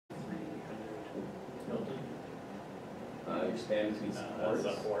your span between supports.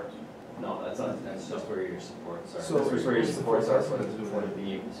 Support. No, that's not. That's just where your supports are. So that's where your supports are for the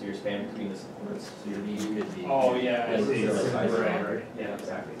beam. So your span between the supports. So your beam could be. Oh, yeah, I Like, see. right. Yeah,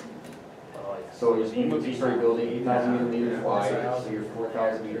 exactly. So your beam would be for building 8,000 millimeters wide, so your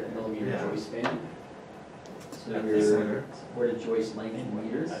 4,000 millimeter joist span. So your supported joist length in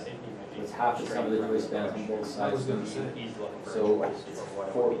meters. So it's half the sum of the joist spans on both sides. I was gonna say. So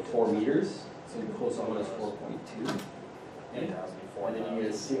 4 meters. So the closest one is 4.2. And then you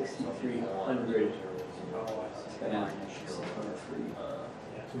get a 6,300 span.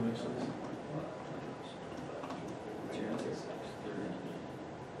 2 inches.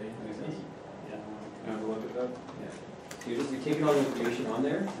 Have a look at that? Yeah. You're taking all the information on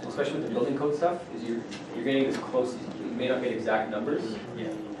there, and especially with the building code stuff, is you're getting as close as you may not get exact numbers. Yeah.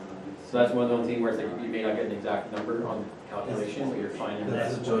 So that's one of those things where it's like you may not get an exact number on the calculation, but you're finding the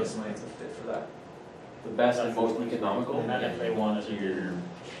That's best the joist length. to fit for that. The best and most economical. And then if they wanted to Your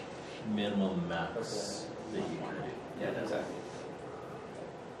minimum max that you can do. Yeah, exactly.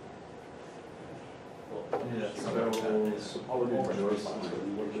 Yeah, so supported joist length.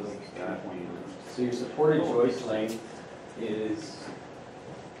 So your supported joist length is,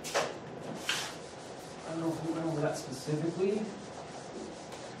 I don't know if we went over that specifically.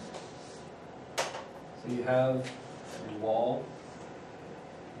 So you have a wall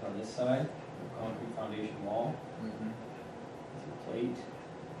on this side, a concrete foundation wall, with a plate,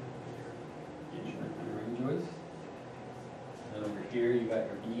 your ring joist. And then over here you got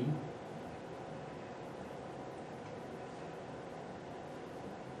your beam.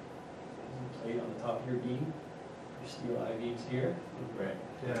 Plate on the top of your beam, your steel I-beams here, Right.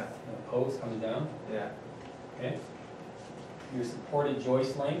 Yeah. and a post comes down, Yeah. okay? Your supported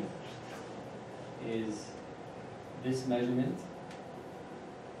joist length is this measurement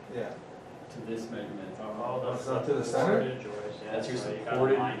Yeah. to this measurement. That's not to the center? That's your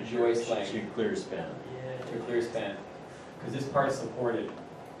supported joist It's length, your clear span. your clear span, because this part's supported.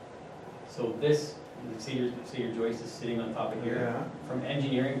 So this, see your joist is sitting on top of here. Yeah. From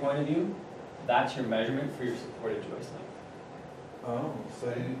engineering point of view, that's your measurement for your supported joist length. Oh, so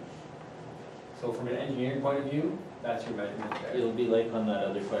you, So from an engineering point of view, that's your measurement there. It'll be like on that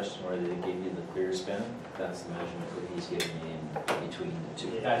other question where they gave you the clear span, that's the measurement that he's giving you in between the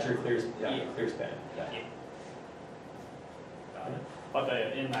two. That's your clear, Yeah. clear span. Yeah. Got it. But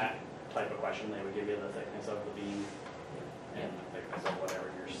in that type of question, they would give you the thickness of the beam and the thickness of whatever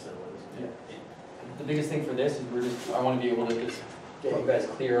your sill is. Yeah. The biggest thing for this is I want to be able to just get you guys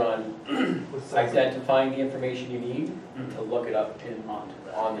clear on identifying the information you need to look it up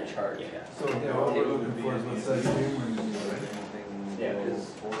on the chart. Yeah. so yeah, what we're looking for is what size beam we're using. Yeah, because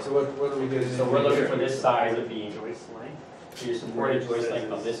So what are we getting? so we're looking for this size of beam. Joist length So your supported joist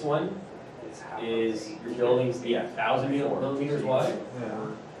length on this one is half is of your building's 1,000 millimeters wide. Yeah.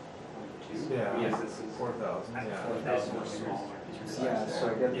 Yeah. 4,000, yeah. 4,000 or smaller. Yeah,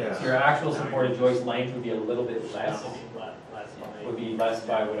 so I get Yeah. So your actual supported joist length would be a little bit less. Would be less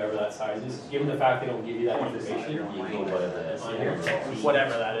by whatever that size is. Given the fact they don't give you that information, You go by the. on here.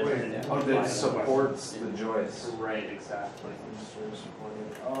 Whatever that is. That supports the joist. Right, exactly.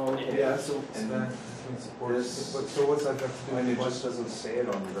 Oh, Yeah, so And span between supports, so what's that got to do And with it what? just doesn't say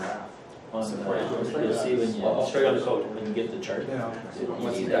it on the graph. On Supported joist you'll see when you. I'll show you on the code. When you get the chart. Yeah.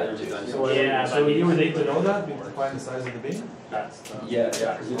 You need that too. So, Yeah, so but you would you- need to know that to find the size of the beam? That's the. Yeah,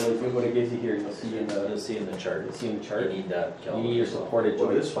 because what it gives you here, you'll see in You'll see in the chart. you'll see in the You chart, need that you need your supported Well,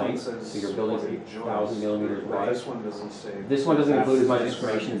 joist this one length, says so your building's supported 1,000 joist, millimeters but wide. This one doesn't say. This one doesn't include as much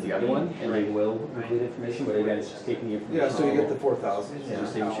information as the other one, and they will include information, but again, it's just taking the information. Yeah, so you get the 4,000? So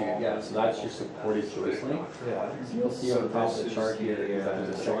just see what you get, yeah, so that's your supported joist length. Yeah. So you'll see on the top of the So chart this here, is the, there's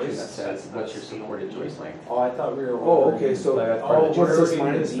a section that says, what's your supported joist length? Oh, I thought we were. Oh, okay, so, That's part of the what's this joist.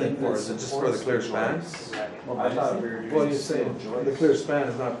 minus thing for, is it just for the clear span? I thought we were doing. Well, you're saying, joist. the clear span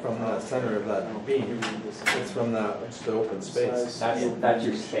is not from the center of that beam, it's from the open space. That's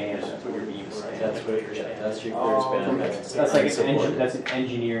your span, that's what your beam span. That's what, yeah, that's your clear span. That's like Unsupported. that's an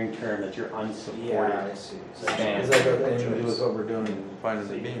engineering term, that's your Yeah, unsupported I see. span. Is that got anything to do with what we're doing in finding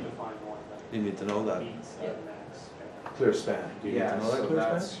the beam? You need to know that. Clear span, do you need to Yeah, know that so clear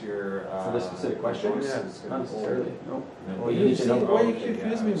span? that's your. For this specific question? joist Yeah. is gonna Not necessarily, no. Well, You you need to see, know. why you Okay,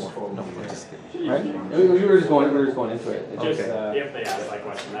 confuse yeah, me it's more? totally No, different. I'm just kidding. Right? We were just going into it. It's Just, just, if they ask that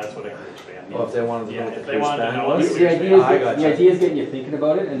question, that's what a clear span means. Well, if they wanted to know Yeah, what the if they clear wanted to span know what was? the the idea is, I got the you. idea is getting you thinking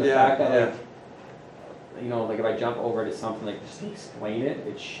about it, and the Yeah, fact that yeah. like, you know, like if I jump over to something like just to explain it,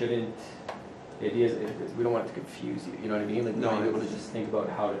 it shouldn't, the idea is, we don't want it to confuse you, you know what I mean? Like, we No, want you to be I- able to just think about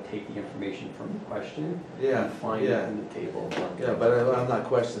how to take the information from the question Yeah, and find it yeah. in the table. Yeah, but on that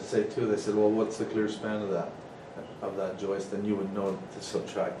question, say too, they said, well, what's the clear span of that? of that joist, then you would know to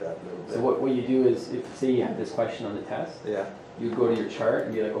subtract that a little bit. So what you do is, if, say you had this question on the test, Yeah, you'd go to your chart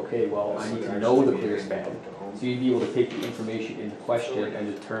and be like, okay, well, I need to know the clear span. So you'd be able to take the information in the question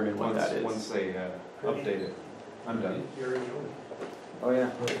and determine what that is. Once they update it, I'm done. Oh, yeah.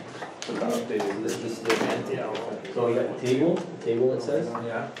 So the updated. This is the event. So you got the table it says.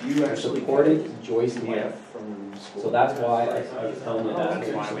 yeah. You actually Supported joist PDF length. from school. So that's why I was telling you that,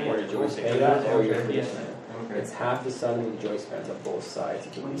 your supported joist span or your clear span. Okay. It's half the sum of the joist spans on both sides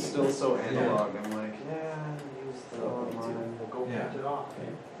of the It's beam. still so analog, I'm like, yeah, use the online. Yeah. Okay,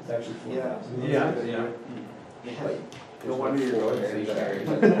 it's actually four Yeah. thousand. Yeah. No wonder you're going So you there.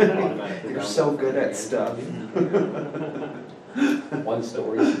 gotta automatically You're round so it good down at to stuff. One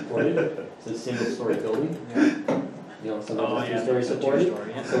story supported, it's a single story building, Yeah. you know, Oh, sometimes yeah, it's two-story supported,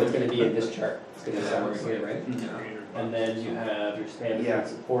 two-story, yeah. so it's gonna be in this chart, it's gonna be somewhere here, right? And then you have your span Yeah.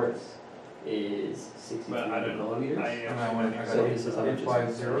 between supports is 63 But I don't know, millimeters. And I went, I So got this is how much is-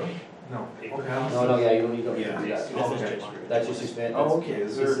 850? No. No, yeah, you don't need to do Yeah. that. Okay. That's just your span. Oh, okay,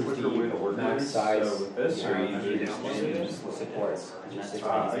 is there This a is quicker the way to work max this, size with this, or you usually just supports, which is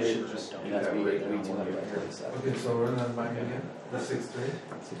I 63. should just do And that's that what you right get now. 200 by 47. Okay, so run that by me again, the 6.3?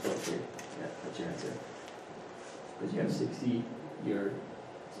 6.3, yeah, that's your answer. Because you have 60, your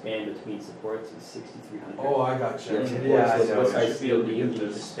span between supports is 6,300. Oh, I got you. Yeah, Yeah, so what yeah. size steel beam, you need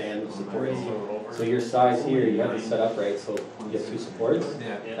to span the supports. So your size here, you have it set up right, so you have two supports,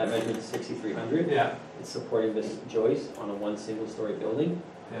 Yeah, that measurement is 6,300. yeah, It's supporting this joist on a one single story building,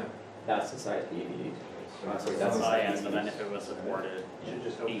 yeah. that's the size beam you need. That's the the size and beam then you if it was supported,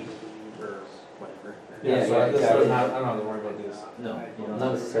 eight or whatever. Yeah, So yeah, I just exactly. don't have, I don't have to worry about this. No, you don't.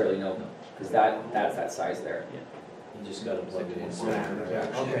 Not necessarily, no, because that's that size there. You just gotta plug it in. Yeah,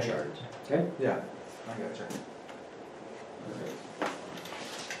 okay. Chart. Okay? Yeah, I got you.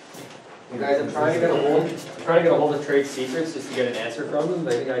 You guys, I'm trying to get a hold of trade secrets just to get an answer from them,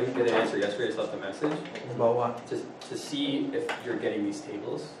 but I think I didn't get an answer yesterday, I just left a message. About what? Just to see if you're getting these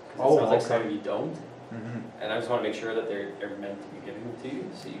tables, Oh, because it sounds like okay. some of you don't, Mm-hmm. and I just wanna make sure that they're meant to be giving them to you,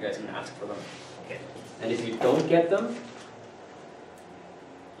 so you guys can ask for them. And if you don't get them,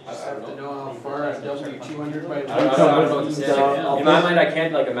 I don't know. know how far a W200 by. I don't know what to say. I'll In my mind, I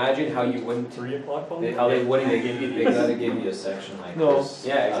can't like imagine how you wouldn't, 3 o'clock how they wouldn't give you They things. gotta give you a section like No. this.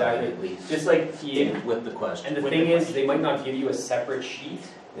 Yeah, exactly. At least. Just like Yeah, with the question. and the thing is, they might not give you a separate sheet,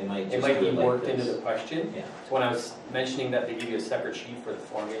 They might it just might do be it like worked this. into the question. Yeah. So when I was mentioning that they give you a separate sheet for the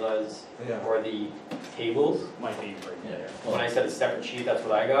formulas Yeah. or the tables, Might be right Yeah. there. when I said a separate sheet, that's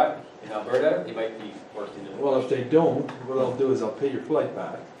what I got. In Alberta, they might be worked into the Well, if question. they don't, what I'll do is I'll pay your flight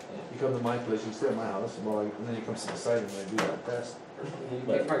back. You come to my place, you stay at my house, and then you come to the site and I do that test.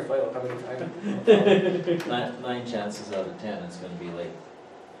 You can probably flight, I'll come anytime. Nine chances out of 10, it's gonna be like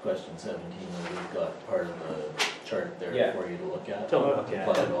question 17, where we've got part of the chart there Yeah. for you to look at. To look at.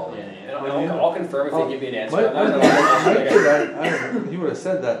 Plug it all Yeah, in. yeah. And I'll confirm if they give you an answer My, on that. I don't know, he would have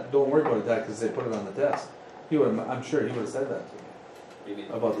said that, don't worry about that, because they put it on the test. He would have, I'm sure he would have said that to me,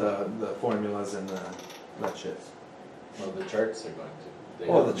 about the formulas and that shit. Well, the charts are going to. They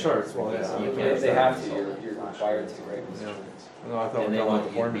Well, have the to charts, make- well, because yeah. you If can't they have to, start you're required to, right? Yeah. No, I thought And we they were want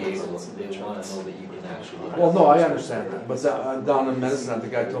talking you about to the be able, formulas. they wanna know that you can actually look at. Well, no, I understand that, but down in medicine, the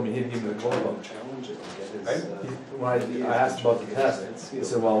guy told me he'd give me the code book. When I asked about the test, he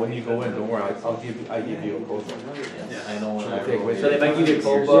said, well, when you go in, don't worry, I give you a code book. Yes, I know when Should I I take wrote away- it. So they might give you a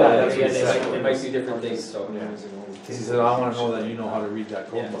code book, Yeah, that's yeah, what he said. they might do different things, so. He said, I wanna know that you know how to read that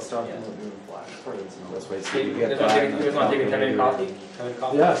Yeah. code book. That's why he said, you You get guys wanna back. take, you guys wanna take a 10-minute coffee? 10-minute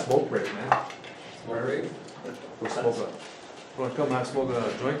coffee? Yeah, smoke break, man. Smoke break? We'll smoke a, wanna come out smoke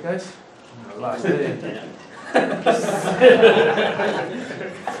a joint, guys? Last day.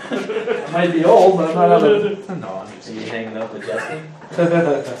 I might be old, but I'm not out of, no, I'm just So you hanging out with Justin?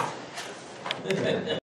 kidding.